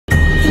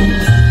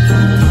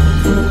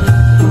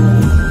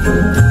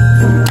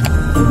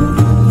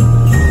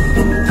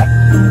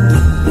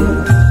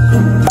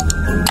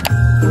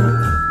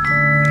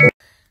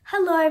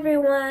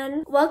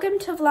Welcome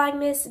to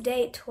Vlogmas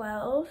Day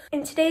 12.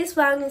 In today's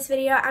Vlogmas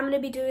video, I'm going to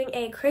be doing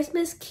a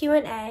Christmas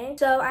Q&A.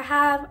 So I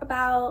have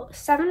about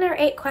 7 or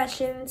 8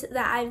 questions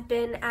that I've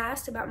been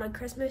asked about my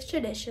Christmas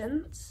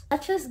traditions.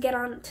 Let's just get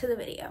on to the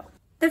video.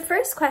 The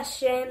first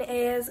question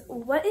is,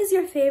 what is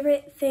your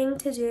favorite thing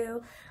to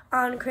do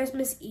on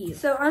Christmas Eve?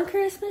 So on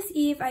Christmas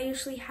Eve, I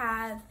usually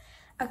have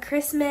a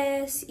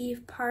Christmas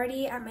Eve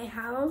party at my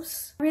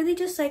house. I really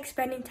just like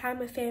spending time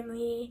with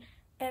family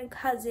and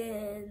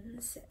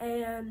cousins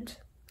and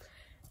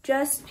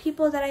just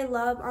people that I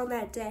love on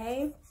that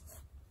day.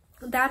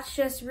 That's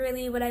just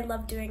really what I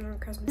love doing on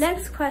Christmas.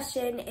 Next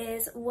question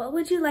is, what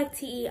would you like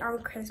to eat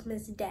on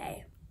Christmas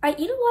Day? I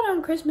eat a lot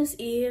on Christmas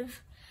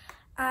Eve.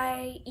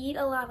 I eat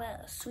a lot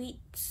of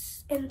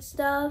sweets and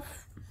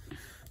stuff.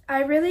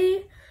 I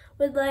really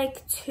would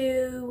like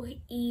to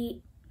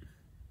eat,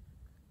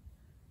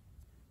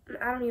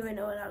 I don't even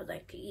know what I would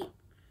like to eat.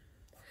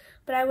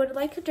 But I would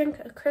like to drink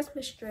a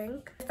Christmas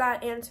drink, if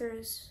that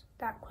answers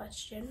that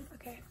question.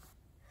 Okay.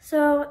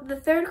 So the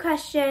third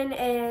question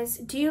is,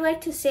 do you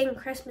like to sing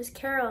Christmas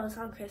carols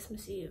on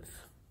Christmas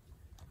Eve?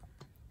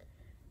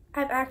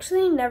 I've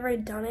actually never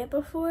done it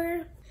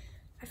before.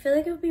 I feel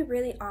like it would be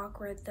really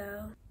awkward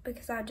though,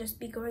 because I'd just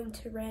be going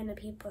to random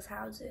people's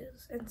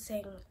houses and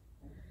sing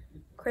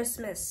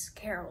Christmas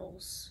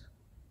carols.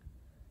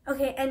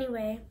 Okay,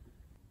 anyway.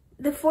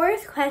 The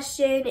fourth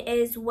question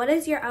is, what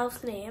is your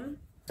elf's name?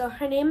 So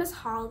her name is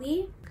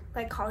Holly,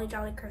 like Holly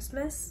Jolly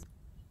Christmas.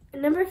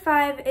 And number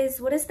 5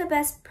 is, what is the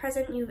best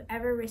present you've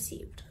ever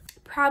received?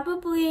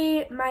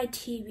 Probably my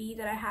TV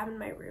that I have in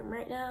my room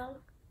right now.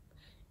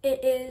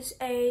 It is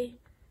a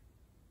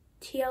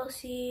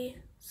TLC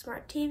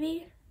smart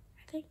TV,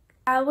 I think.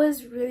 That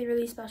was really,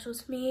 really special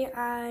to me.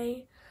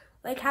 I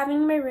like having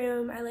it in my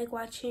room. I like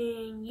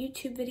watching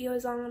YouTube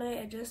videos on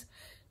it. It just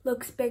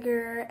looks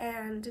bigger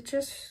and it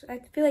just, I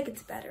feel like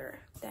it's better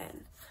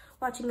than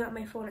watching on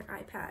my phone or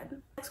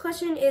iPad. Next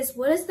question is,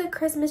 what is the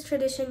Christmas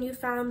tradition you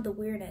found the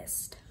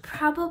weirdest?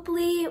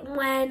 Probably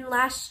when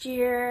last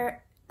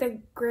year the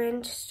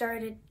Grinch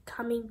started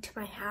coming to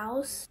my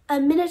house.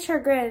 A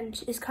miniature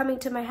Grinch is coming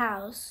to my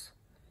house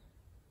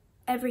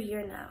every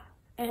year now.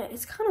 And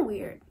it's kind of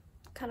weird.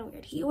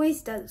 He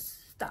always does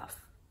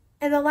stuff.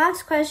 And the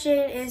last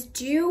question is,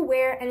 do you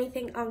wear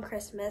anything on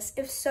Christmas?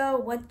 If so,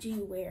 what do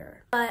you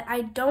wear? But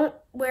I don't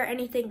wear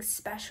anything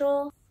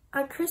special.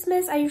 On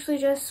Christmas, I usually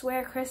just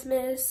wear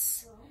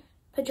Christmas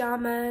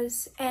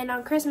pajamas. And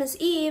on Christmas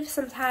Eve,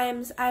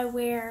 sometimes I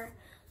wear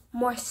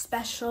more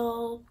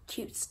special,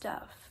 cute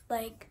stuff.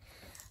 Like,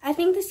 I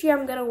think this year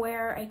I'm gonna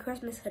wear a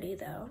Christmas hoodie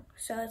though.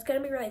 So it's gonna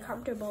be really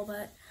comfortable,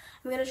 but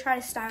I'm gonna try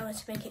to style it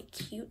to make it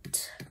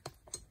cute.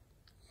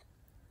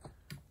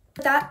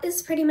 That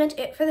is pretty much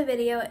it for the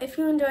video. If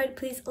you enjoyed,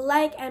 please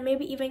like and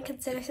maybe even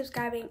consider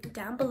subscribing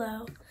down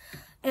below.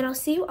 And I'll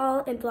see you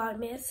all in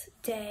Vlogmas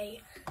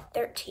Day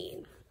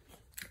 13.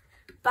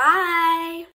 Bye!